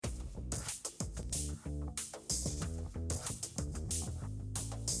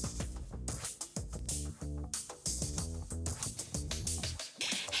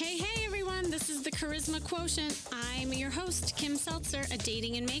Hey everyone, this is the Charisma Quotient. I'm your host, Kim Seltzer, a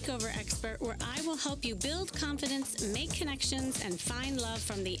dating and makeover expert, where I will help you build confidence, make connections, and find love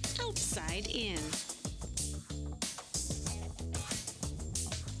from the outside in.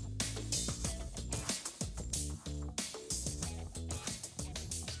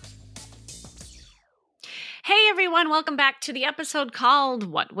 Hey everyone, welcome back to the episode called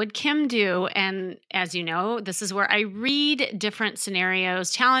What Would Kim Do? And as you know, this is where I read different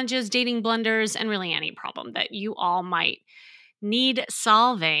scenarios, challenges, dating blunders, and really any problem that you all might need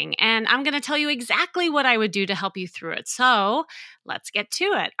solving. And I'm going to tell you exactly what I would do to help you through it. So let's get to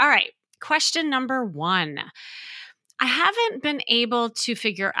it. All right, question number 1. I haven't been able to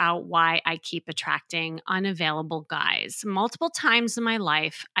figure out why I keep attracting unavailable guys. Multiple times in my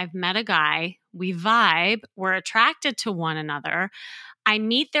life, I've met a guy, we vibe, we're attracted to one another. I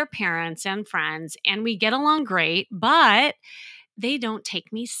meet their parents and friends, and we get along great, but they don't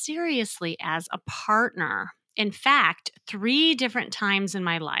take me seriously as a partner. In fact, 3 different times in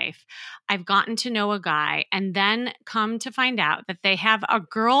my life, I've gotten to know a guy and then come to find out that they have a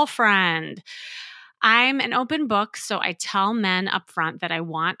girlfriend. I'm an open book, so I tell men up front that I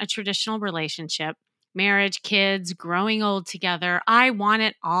want a traditional relationship, marriage, kids, growing old together. I want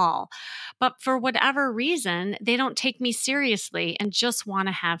it all. But for whatever reason, they don't take me seriously and just want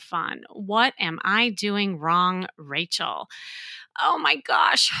to have fun. What am I doing wrong, Rachel? Oh my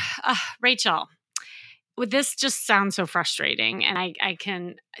gosh, Rachel. This just sounds so frustrating, and I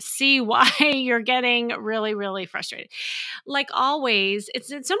can see why you're getting really, really frustrated. Like always,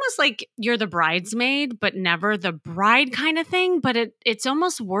 it's almost like you're the bridesmaid, but never the bride kind of thing. But it's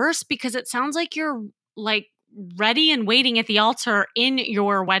almost worse because it sounds like you're like ready and waiting at the altar in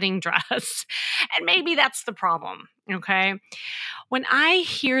your wedding dress. And maybe that's the problem. Okay. When I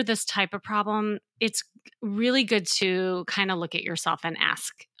hear this type of problem, it's really good to kind of look at yourself and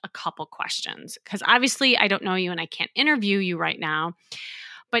ask a couple questions. Because obviously, I don't know you and I can't interview you right now.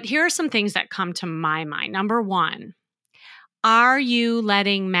 But here are some things that come to my mind. Number 1, are you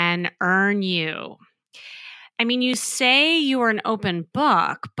letting men earn you? I mean, you say you are an open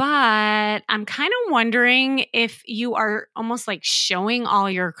book, but I'm kind of wondering if you are almost like showing all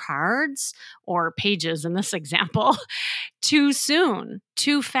your cards or pages in this example too soon,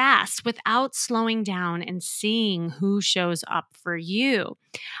 too fast, without slowing down and seeing who shows up for you.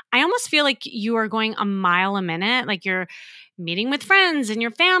 I almost feel like you are going a mile a minute, like you're meeting with friends and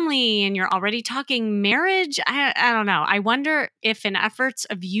your family and you're already talking marriage. I don't know. I wonder if in efforts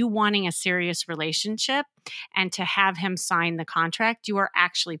of you wanting a serious relationship and to have him sign the contract, you are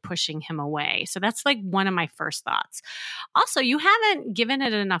actually pushing him away. So that's like one of my first thoughts. Also, you haven't given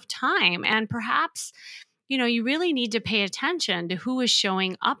it enough time, and perhaps you really need to pay attention to who is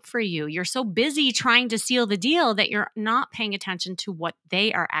showing up for you. You're so busy trying to seal the deal that you're not paying attention to what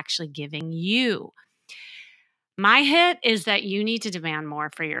they are actually giving you. My hit is that you need to demand more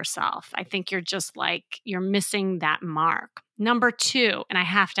for yourself. I think you're missing that mark. Number 2, and I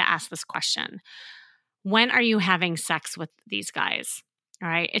have to ask this question: when are you having sex with these guys? All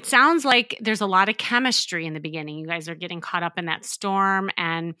right. It sounds like there's a lot of chemistry in the beginning. You guys are getting caught up in that storm,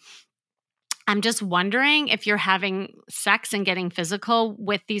 and I'm just wondering if you're having sex and getting physical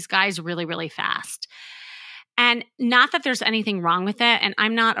with these guys really, really fast. And not that there's anything wrong with it. And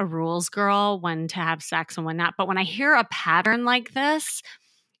I'm not a rules girl when to have sex and when not. But when I hear a pattern like this,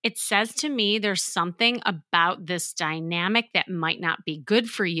 it says to me there's something about this dynamic that might not be good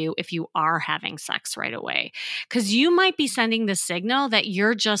for you if you are having sex right away. Because you might be sending the signal that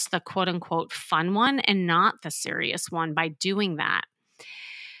you're just the quote unquote fun one and not the serious one by doing that.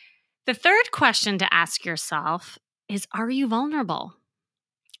 The third question to ask yourself is, are you vulnerable?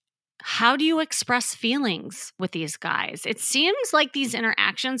 How do you express feelings with these guys? It seems like these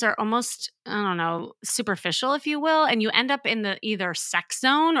interactions are almost, I don't know, superficial, if you will, and you end up in the either sex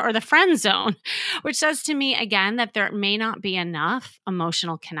zone or the friend zone, which says to me, again, that there may not be enough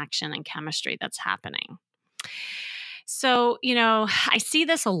emotional connection and chemistry that's happening. So, I see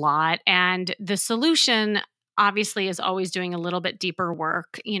this a lot, and the solution obviously is always doing a little bit deeper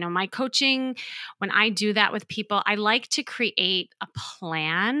work. My coaching, when I do that with people, I like to create a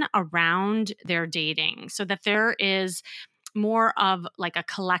plan around their dating so that there is more of like a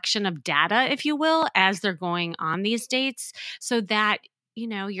collection of data, if you will, as they're going on these dates, so that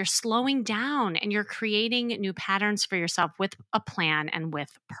you're slowing down and you're creating new patterns for yourself with a plan and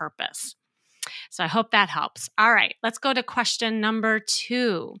with purpose. So I hope that helps. All right, let's go to question number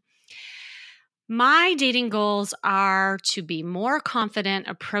 2. My dating goals are to be more confident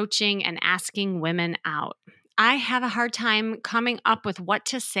approaching and asking women out. I have a hard time coming up with what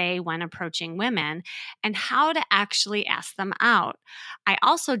to say when approaching women and how to actually ask them out. I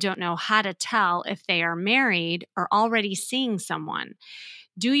also don't know how to tell if they are married or already seeing someone.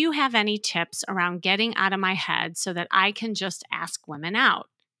 Do you have any tips around getting out of my head so that I can just ask women out?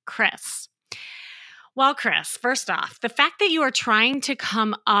 Chris. Well, Chris, first off, the fact that you are trying to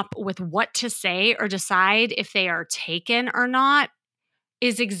come up with what to say or decide if they are taken or not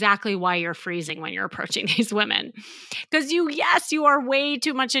is exactly why you're freezing when you're approaching these women. Because yes, you are way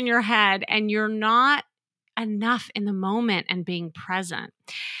too much in your head and you're not enough in the moment and being present.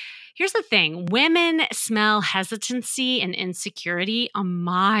 Here's the thing, women smell hesitancy and insecurity a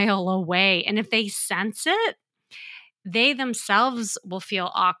mile away. And if they sense it, they themselves will feel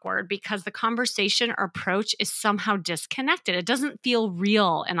awkward because the conversation or approach is somehow disconnected. It doesn't feel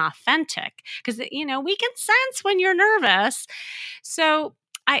real and authentic because, we can sense when you're nervous. So,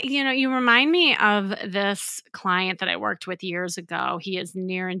 you remind me of this client that I worked with years ago. He is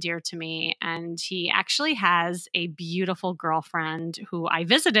near and dear to me, and he actually has a beautiful girlfriend who I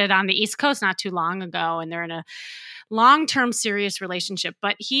visited on the East Coast not too long ago, and they're in a long-term serious relationship,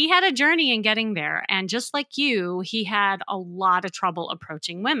 but he had a journey in getting there. And just like you, he had a lot of trouble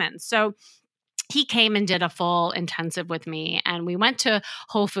approaching women. So he came and did a full intensive with me, and we went to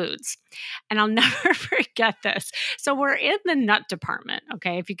Whole Foods. And I'll never forget this. So we're in the nut department,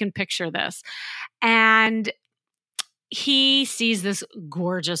 okay, if you can picture this. And he sees this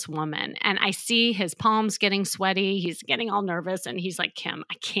gorgeous woman, and I see his palms getting sweaty. He's getting all nervous, and he's like, Kim,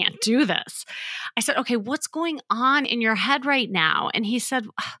 I can't do this. I said, okay, what's going on in your head right now? And he said,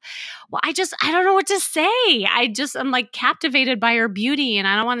 well, I don't know what to say. I'm like captivated by her beauty, and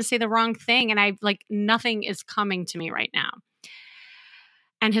I don't want to say the wrong thing. And nothing is coming to me right now.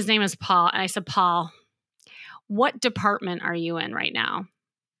 And his name is Paul. And I said, Paul, what department are you in right now?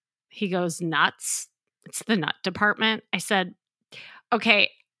 He goes, nuts. It's the nut department. I said, okay,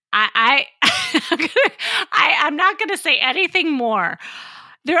 I'm not going to say anything more.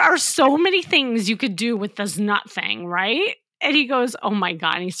 There are so many things you could do with this nut thing, right? And he goes, oh my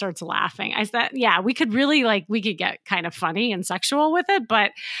God. And he starts laughing. I said, yeah, we could get kind of funny and sexual with it.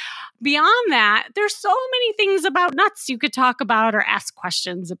 But beyond that, there's so many things about nuts you could talk about or ask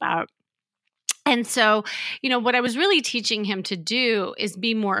questions about. And so, what I was really teaching him to do is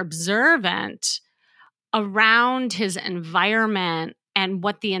be more observant around his environment and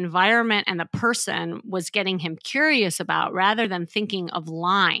what the environment and the person was getting him curious about rather than thinking of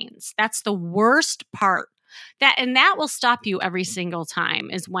lines. That's the worst part. That will stop you every single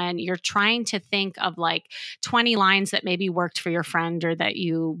time is when you're trying to think of like 20 lines that maybe worked for your friend or that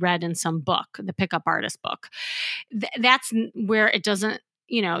you read in some book, the Pickup Artist book. That's where it doesn't,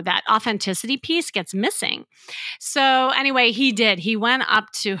 that authenticity piece gets missing. So anyway, he did. He went up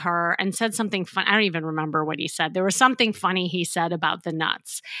to her and said something fun. I don't even remember what he said. There was something funny he said about the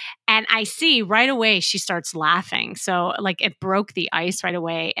nuts. And I see right away she starts laughing. So it broke the ice right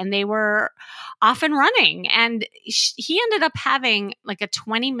away. And they were off and running. And he ended up having like a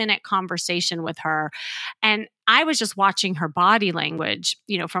 20-minute conversation with her. And I was just watching her body language,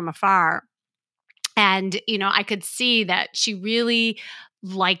 from afar. And, I could see that she really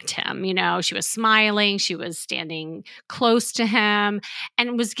liked him. She was smiling, she was standing close to him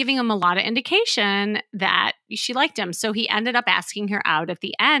and was giving him a lot of indication that she liked him. So he ended up asking her out at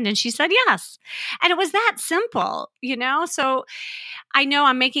the end and she said yes. And it was that simple, So I know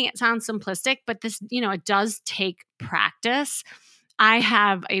I'm making it sound simplistic, but this, it does take practice. I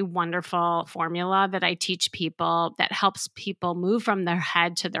have a wonderful formula that I teach people that helps people move from their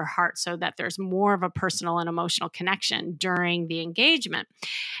head to their heart so that there's more of a personal and emotional connection during the engagement.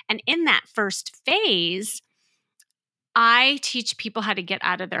 And in that first phase, I teach people how to get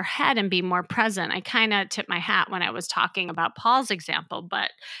out of their head and be more present. I kind of tip my hat when I was talking about Paul's example, but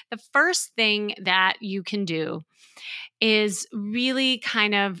the first thing that you can do is really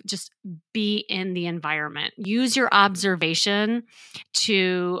kind of just be in the environment. Use your observation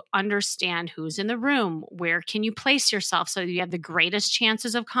to understand who's in the room. Where can you place yourself so you have the greatest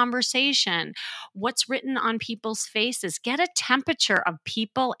chances of conversation? What's written on people's faces? Get a temperature of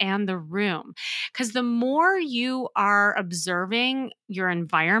people and the room. Because the more you are observing your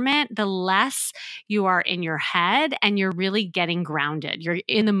environment, the less you are in your head and you're really getting grounded. You're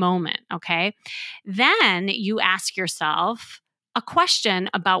in the moment, okay? Then you ask yourself, a question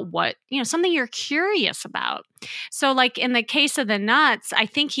about something you're curious about. So like in the case of the nuts, I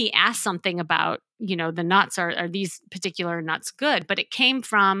think he asked something about, the nuts, are these particular nuts good? But it came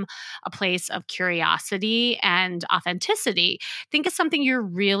from a place of curiosity and authenticity. Think of something you're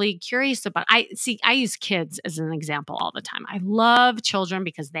really curious about. I use kids as an example all the time. I love children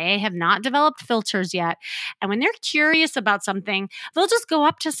because they have not developed filters yet. And when they're curious about something, they'll just go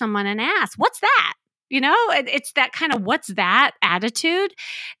up to someone and ask, "What's that?" It's that kind of "what's that" attitude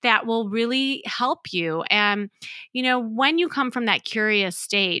that will really help you. And, when you come from that curious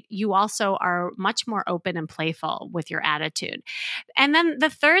state, you also are much more open and playful with your attitude. And then the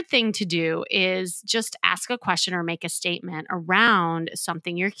third thing to do is just ask a question or make a statement around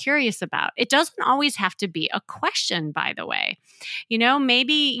something you're curious about. It doesn't always have to be a question, by the way.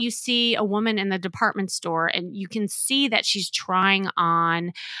 Maybe you see a woman in the department store and you can see that she's trying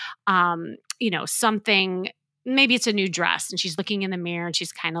on, something. Maybe it's a new dress and she's looking in the mirror and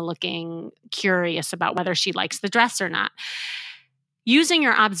she's kind of looking curious about whether she likes the dress or not. Using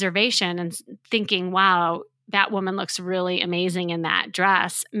your observation and thinking, wow, that woman looks really amazing in that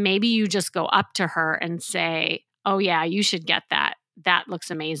dress. Maybe you just go up to her and say, "Oh yeah, you should get that. That looks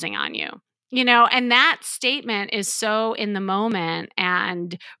amazing on you." And that statement is so in the moment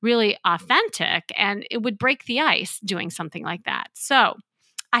and really authentic, and it would break the ice doing something like that. So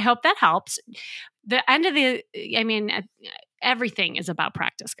I hope that helps. Everything is about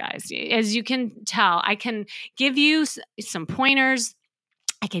practice, guys. As you can tell, I can give you some pointers.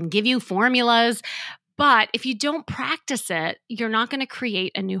 I can give you formulas. But if you don't practice it, you're not going to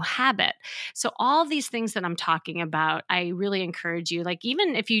create a new habit. So all these things that I'm talking about, I really encourage you, like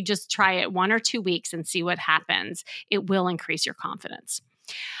even if you just try it 1 or 2 weeks and see what happens, it will increase your confidence.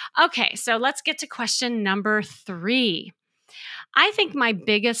 Okay, so let's get to question number 3. I think my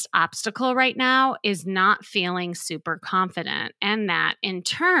biggest obstacle right now is not feeling super confident, and that in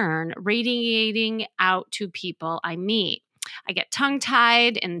turn radiating out to people I meet. I get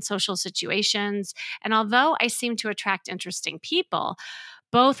tongue-tied in social situations, and although I seem to attract interesting people,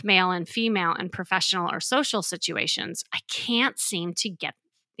 both male and female in professional or social situations, I can't seem to get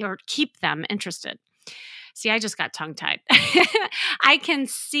or keep them interested. See, I just got tongue-tied. I can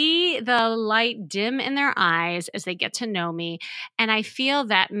see the light dim in their eyes as they get to know me, and I feel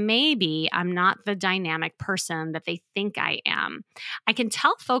that maybe I'm not the dynamic person that they think I am. I can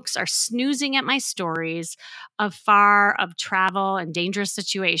tell folks are snoozing at my stories of travel and dangerous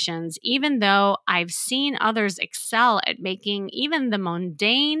situations, even though I've seen others excel at making even the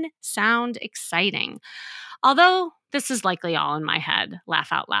mundane sound exciting. Although this is likely all in my head.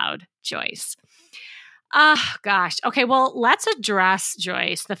 Laugh out loud, Joyce. Oh, gosh. Okay, well, let's address,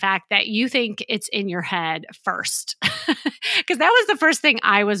 Joyce, the fact that you think it's in your head first. Because that was the first thing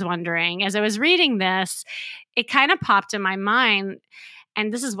I was wondering. As I was reading this, it kind of popped in my mind.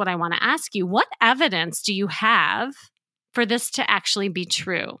 And this is what I want to ask you. What evidence do you have for this to actually be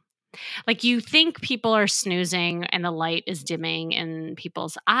true? Like you think people are snoozing and the light is dimming in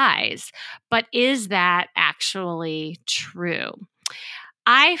people's eyes, but is that actually true?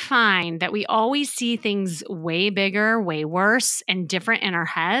 I find that we always see things way bigger, way worse, and different in our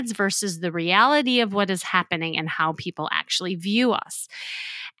heads versus the reality of what is happening and how people actually view us.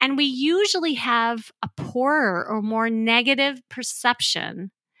 And we usually have a poorer or more negative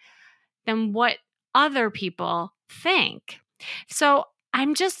perception than what other people think. So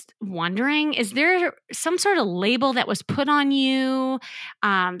I'm just wondering, is there some sort of label that was put on you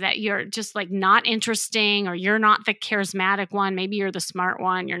that you're just like not interesting, or you're not the charismatic one? Maybe you're the smart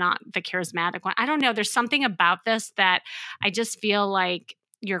one. You're not the charismatic one. I don't know. There's something about this that I just feel like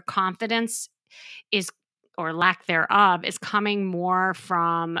your confidence is, or lack thereof, is coming more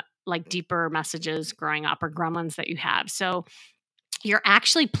from like deeper messages growing up or gremlins that you have. So you're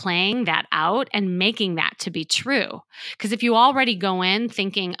actually playing that out and making that to be true. Because if you already go in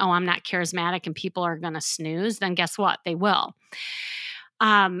thinking, "Oh, I'm not charismatic and people are going to snooze," then guess what? They will.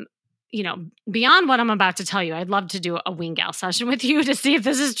 Beyond what I'm about to tell you, I'd love to do a Wing Gal session with you to see if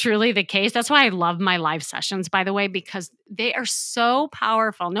this is truly the case. That's why I love my live sessions, by the way, because they are so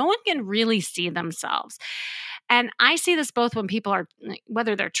powerful. No one can really see themselves. And I see this both when people are,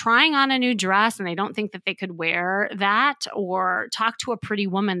 whether they're trying on a new dress and they don't think that they could wear that, or talk to a pretty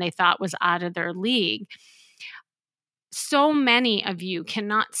woman they thought was out of their league. So many of you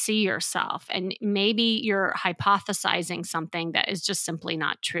cannot see yourself, and maybe you're hypothesizing something that is just simply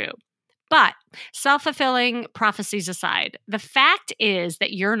not true. But self-fulfilling prophecies aside, the fact is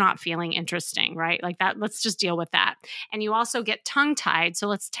that you're not feeling interesting, right? Like that, let's just deal with that. And you also get tongue-tied, so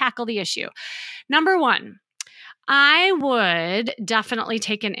let's tackle the issue. Number 1, I would definitely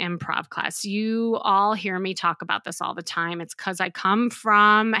take an improv class. You all hear me talk about this all the time. It's because I come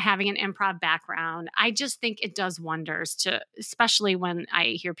from having an improv background. I just think it does wonders to, especially when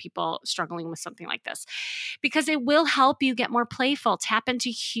I hear people struggling with something like this, because it will help you get more playful, tap into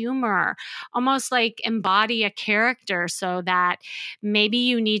humor, almost like embody a character so that maybe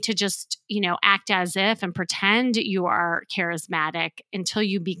you need to just, act as if and pretend you are charismatic until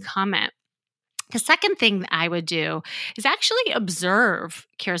you become it. The second thing that I would do is actually observe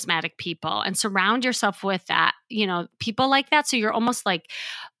charismatic people and surround yourself with that, people like that. So you're almost like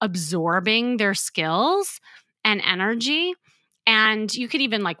absorbing their skills and energy. And you could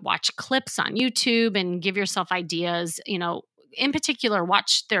even like watch clips on YouTube and give yourself ideas, in particular,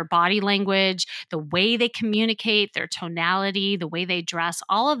 watch their body language, the way they communicate, their tonality, the way they dress,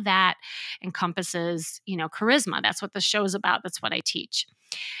 all of that encompasses, charisma. That's what the show's about. That's what I teach.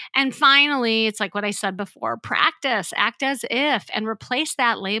 And finally, it's like what I said before, practice, act as if, and replace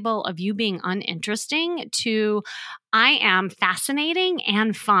that label of you being uninteresting to I am fascinating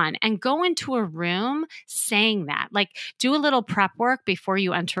and fun. And go into a room saying that. Like do a little prep work before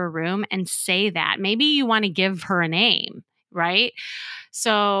you enter a room and say that. Maybe you want to give her a name, right?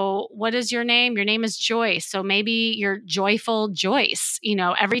 So, what is your name? Your name is Joyce. So maybe you're joyful Joyce,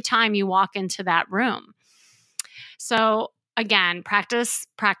 every time you walk into that room. So, again, practice,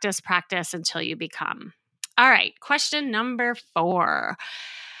 practice, practice until you become. All right, question number 4.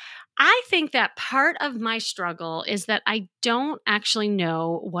 I think that part of my struggle is that I don't actually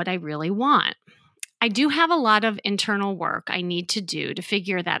know what I really want. I do have a lot of internal work I need to do to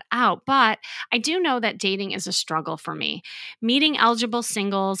figure that out, but I do know that dating is a struggle for me. Meeting eligible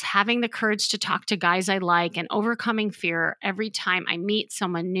singles, having the courage to talk to guys I like, and overcoming fear every time I meet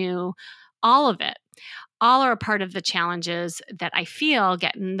someone new, all of it. All are a part of the challenges that I feel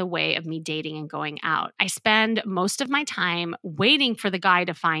get in the way of me dating and going out. I spend most of my time waiting for the guy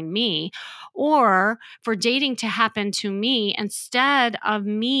to find me or for dating to happen to me instead of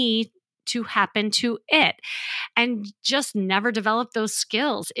me to happen to it, and just never develop those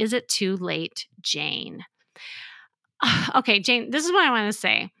skills. Is it too late, Jane? Okay, Jane, this is what I want to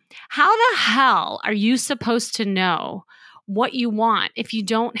say. How the hell are you supposed to know what you want if you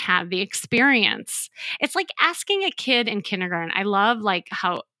don't have the experience? It's like asking a kid in kindergarten. I love like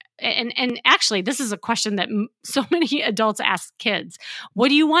how and actually this is a question that so many adults ask kids. What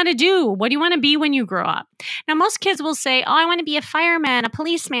do you want to do? What do you want to be when you grow up? Now most kids will say, "Oh, I want to be a fireman, a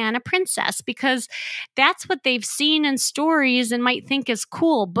policeman, a princess," because that's what they've seen in stories and might think is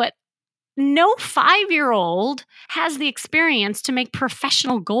cool, but no 5-year-old has the experience to make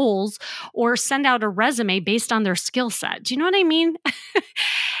professional goals or send out a resume based on their skill set. Do you know what I mean?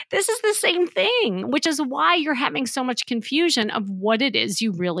 This is the same thing, which is why you're having so much confusion of what it is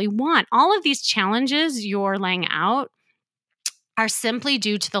you really want. All of these challenges you're laying out are simply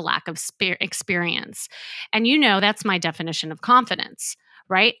due to the lack of experience. And that's my definition of confidence,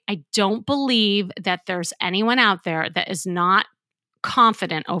 right? I don't believe that there's anyone out there that is not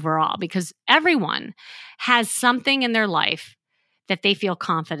confident overall, because everyone has something in their life that they feel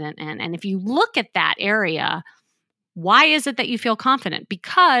confident in. And if you look at that area, why is it that you feel confident?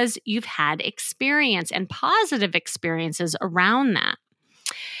 Because you've had experience and positive experiences around that.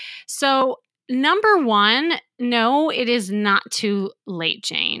 So, number 1, no, it is not too late,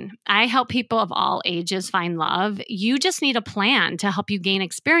 Jane. I help people of all ages find love. You just need a plan to help you gain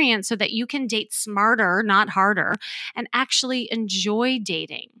experience so that you can date smarter, not harder, and actually enjoy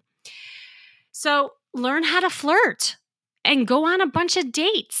dating. So, learn how to flirt and go on a bunch of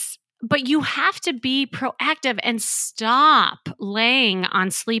dates. But you have to be proactive and stop laying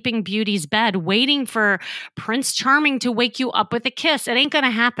on Sleeping Beauty's bed waiting for Prince Charming to wake you up with a kiss. It ain't going to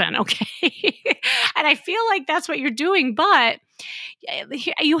happen, okay? And I feel like that's what you're doing, but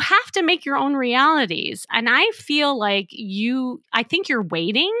you have to make your own realities. And I feel like I think your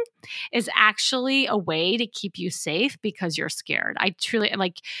waiting is actually a way to keep you safe because you're scared. I truly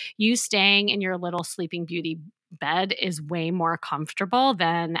like you staying in your little Sleeping Beauty bed is way more comfortable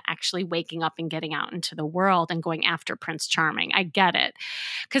than actually waking up and getting out into the world and going after Prince Charming. I get it.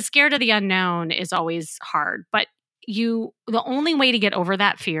 Because scared of the unknown is always hard. But the only way to get over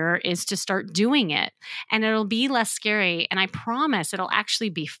that fear is to start doing it. And it'll be less scary. And I promise it'll actually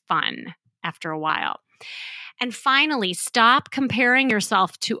be fun after a while. And finally, stop comparing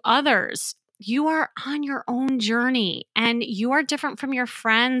yourself to others. You are on your own journey and you are different from your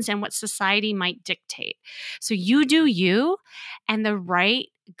friends and what society might dictate. So you do you, and the right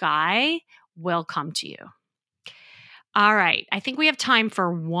guy will come to you. All right. I think we have time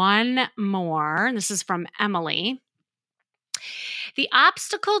for one more. This is from Emily. The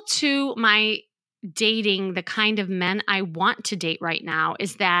obstacle to my dating the kind of men I want to date right now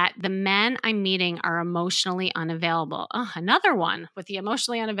is that the men I'm meeting are emotionally unavailable. Oh, another one with the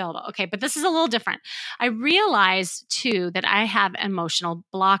emotionally unavailable. Okay, but this is a little different. I realize too that I have emotional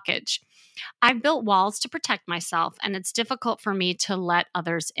blockage. I've built walls to protect myself, and it's difficult for me to let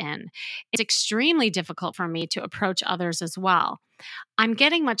others in. It's extremely difficult for me to approach others as well. I'm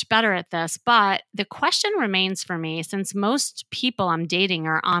getting much better at this, but the question remains for me since most people I'm dating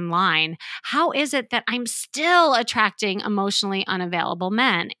are online. How is it that I'm still attracting emotionally unavailable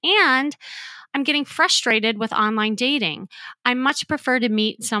men? And I'm getting frustrated with online dating. I much prefer to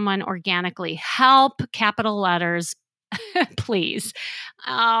meet someone organically. Help, capital letters, please.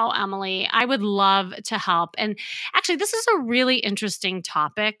 Oh, Emily, I would love to help. And actually, this is a really interesting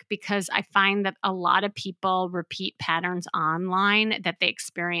topic because I find that a lot of people repeat patterns online that they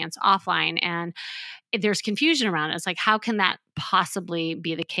experience offline. And there's confusion around it. It's like, how can that possibly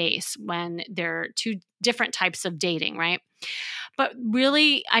be the case when there are two different types of dating, right? But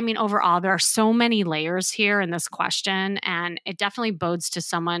really, I mean, overall, there are so many layers here in this question, and it definitely bodes to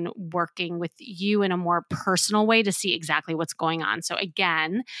someone working with you in a more personal way to see exactly what's going on. So,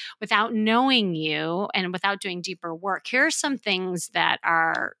 again, without knowing you and without doing deeper work, here are some things that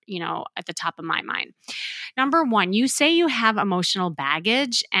are, at the top of my mind. Number one, you say you have emotional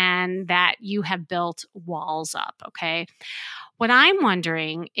baggage and that you have built walls up, okay? What I'm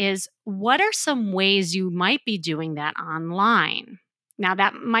wondering is what are some ways you might be doing that online? Now,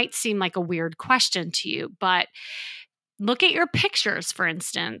 that might seem like a weird question to you, but look at your pictures, for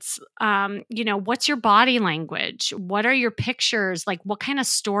instance. What's your body language? What are your pictures? Like, what kind of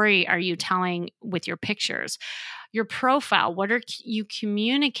story are you telling with your pictures? Your profile, what are you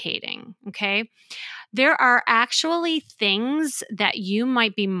communicating? Okay. There are actually things that you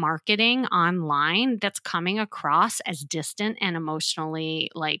might be marketing online that's coming across as distant and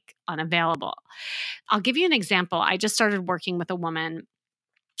emotionally unavailable. I'll give you an example. I just started working with a woman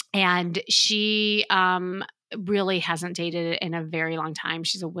and she really hasn't dated in a very long time.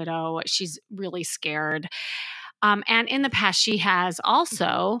 She's a widow. She's really scared. And in the past, she has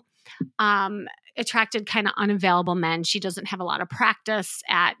also attracted kind of unavailable men. She doesn't have a lot of practice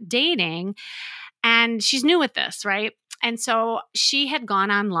at dating. And she's new at this, right? And so she had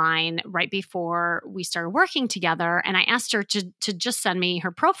gone online right before we started working together. And I asked her to just send me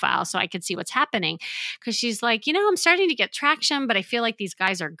her profile so I could see what's happening. Because she's like, I'm starting to get traction, but I feel like these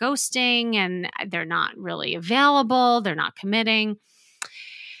guys are ghosting and they're not really available. They're not committing.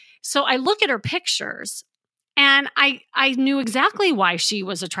 So I look at her pictures and I knew exactly why she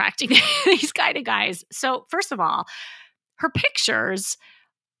was attracting these kind of guys. So first of all, her pictures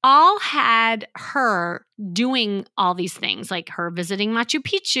all had her doing all these things, like her visiting Machu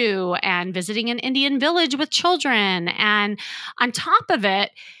Picchu and visiting an Indian village with children. And on top of it,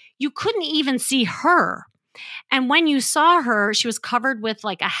 you couldn't even see her. And when you saw her, she was covered with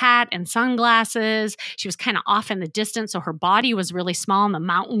like a hat and sunglasses. She was kind of off in the distance. So her body was really small and the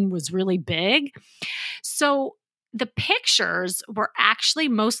mountain was really big. So the pictures were actually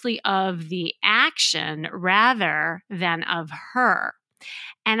mostly of the action rather than of her.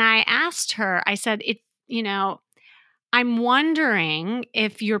 And I asked her, I said, I'm wondering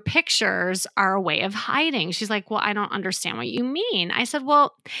if your pictures are a way of hiding. She's like, well, I don't understand what you mean. I said,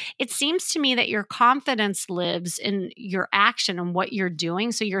 well, it seems to me that your confidence lives in your action and what you're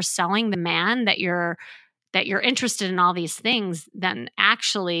doing. So you're selling the man that you're interested in all these things than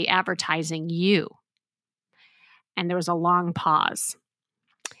actually advertising you. And there was a long pause.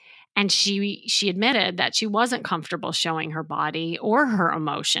 And she admitted that she wasn't comfortable showing her body or her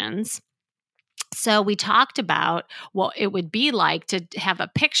emotions. So we talked about what it would be like to have a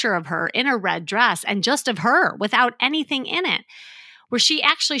picture of her in a red dress and just of her without anything in it, where she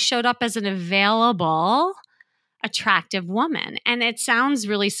actually showed up as an available, attractive woman. And it sounds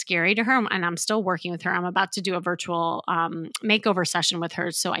really scary to her. And I'm still working with her. I'm about to do a virtual makeover session with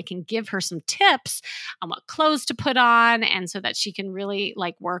her so I can give her some tips on what clothes to put on and so that she can really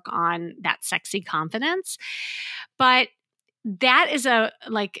work on that sexy confidence. But that is a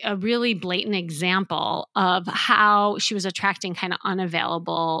really blatant example of how she was attracting kind of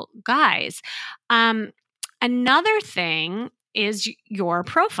unavailable guys. Another thing is your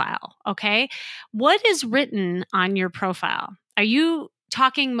profile. Okay. What is written on your profile? Are you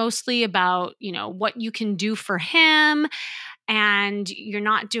talking mostly about, what you can do for him and you're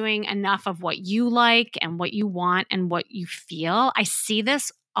not doing enough of what you like and what you want and what you feel? I see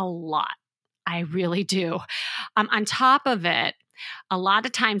this a lot. I really do. On top of it, a lot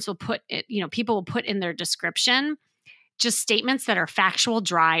of times we'll put it, people will put in their description just statements that are factual,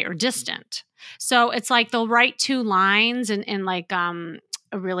 dry, or distant. So it's like they'll write two lines in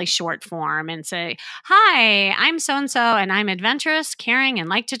a really short form and say, "Hi, I'm so and so, and I'm adventurous, caring, and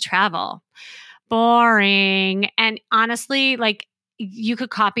like to travel." Boring. And honestly, like you could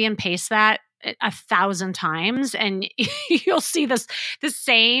copy and paste that a thousand times and you'll see the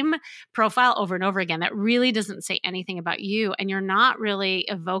same profile over and over again that really doesn't say anything about you, and you're not really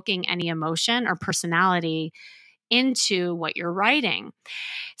evoking any emotion or personality into what you're writing.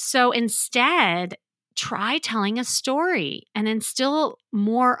 So instead, try telling a story and instill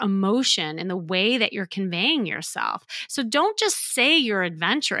more emotion in the way that you're conveying yourself. So don't just say you're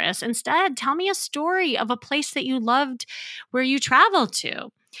adventurous. Instead, tell me a story of a place that you loved where you traveled to.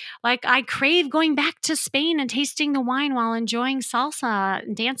 Like, I crave going back to Spain and tasting the wine while enjoying salsa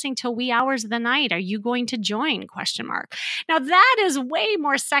and dancing till wee hours of the night. Are you going to join? Question mark. Now that is way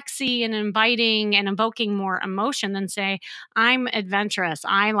more sexy and inviting and evoking more emotion than say, I'm adventurous.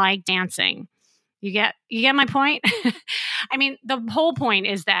 I like dancing. You get my point? I mean, the whole point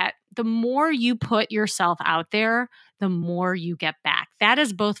is that the more you put yourself out there, the more you get back. That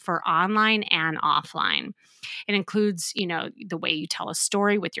is both for online and offline. It includes, the way you tell a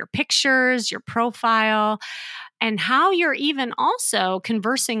story with your pictures, your profile, and how you're even also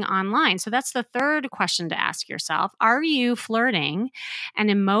conversing online. So that's the third question to ask yourself. Are you flirting and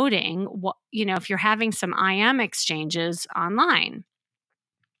emoting, if you're having some IM exchanges online?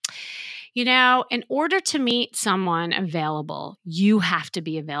 In order to meet someone available, you have to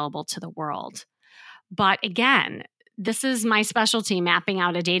be available to the world. But again, this is my specialty, mapping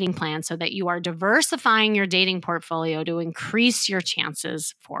out a dating plan so that you are diversifying your dating portfolio to increase your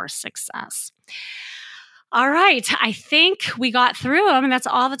chances for success. All right. I think we got through them, and that's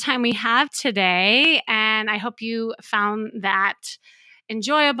all the time we have today. And I hope you found that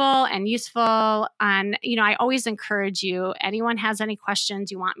enjoyable and useful. And, I always encourage you, anyone has any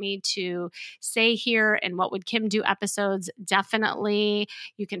questions you want me to say here in What Would Kim Do episodes, definitely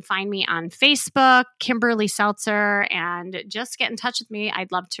you can find me on Facebook, Kimberly Seltzer, and just get in touch with me.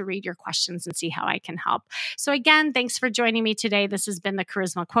 I'd love to read your questions and see how I can help. So again, thanks for joining me today. This has been the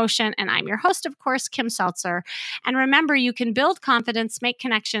Charisma Quotient, and I'm your host, of course, Kim Seltzer. And remember, you can build confidence, make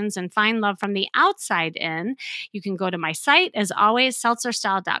connections, and find love from the outside in. You can go to my site, as always,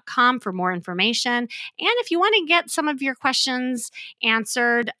 seltzerstyle.com, for more information. And if you want to get some of your questions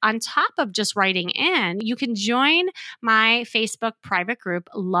answered on top of just writing in, you can join my Facebook private group,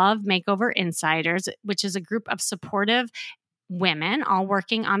 Love Makeover Insiders, which is a group of supportive women all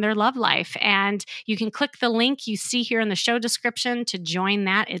working on their love life. And you can click the link you see here in the show description to join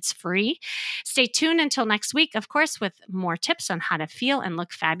that. It's free. Stay tuned until next week, of course, with more tips on how to feel and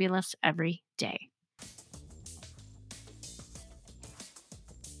look fabulous every day.